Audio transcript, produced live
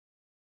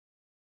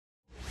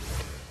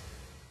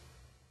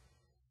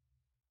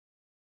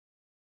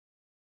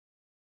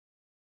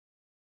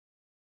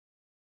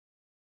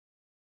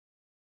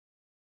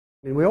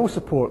We all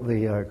support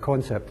the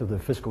concept of the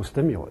fiscal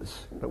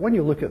stimulus, but when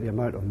you look at the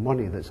amount of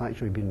money that's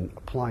actually been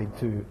applied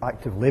to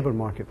active labour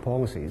market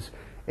policies,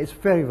 it's a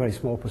very, very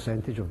small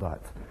percentage of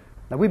that.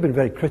 Now, we've been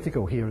very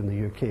critical here in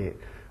the UK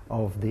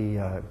of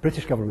the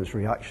British government's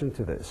reaction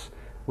to this.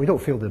 We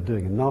don't feel they're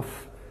doing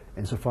enough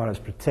insofar as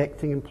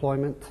protecting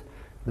employment.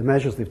 The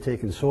measures they've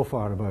taken so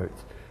far about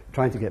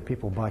trying to get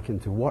people back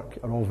into work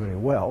are all very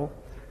well,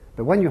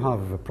 but when you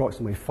have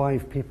approximately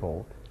 5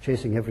 people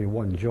chasing every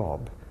one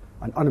job,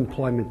 and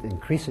unemployment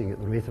increasing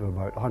at the rate of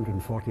about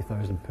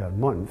 140,000 per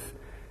month,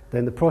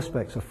 then the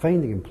prospects of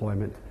finding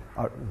employment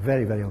are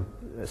very, very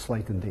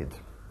slight indeed.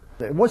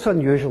 What's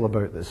unusual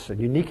about this, and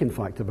unique in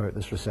fact about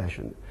this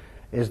recession,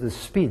 is the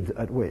speed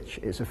at which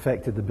it's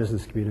affected the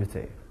business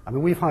community. I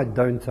mean, we've had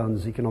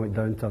downturns, economic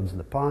downturns in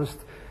the past,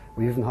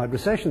 we've even had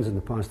recessions in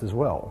the past as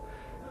well.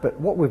 But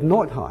what we've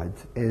not had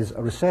is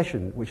a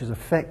recession which has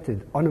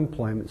affected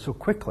unemployment so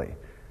quickly.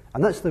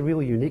 And that's the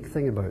really unique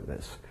thing about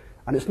this.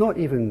 And it's not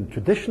even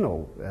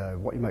traditional,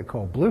 what you might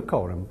call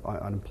blue-collar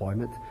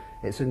unemployment.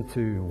 It's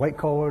into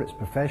white-collar, it's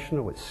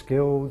professional, it's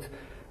skilled,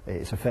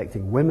 it's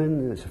affecting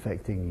women, it's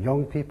affecting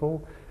young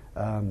people.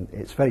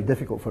 It's very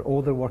difficult for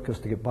older workers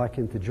to get back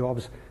into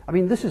jobs. I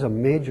mean, this is a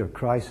major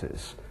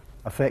crisis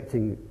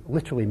affecting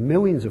literally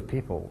millions of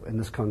people in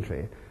this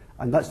country,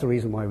 and that's the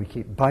reason why we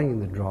keep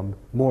banging the drum,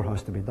 more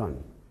has to be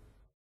done.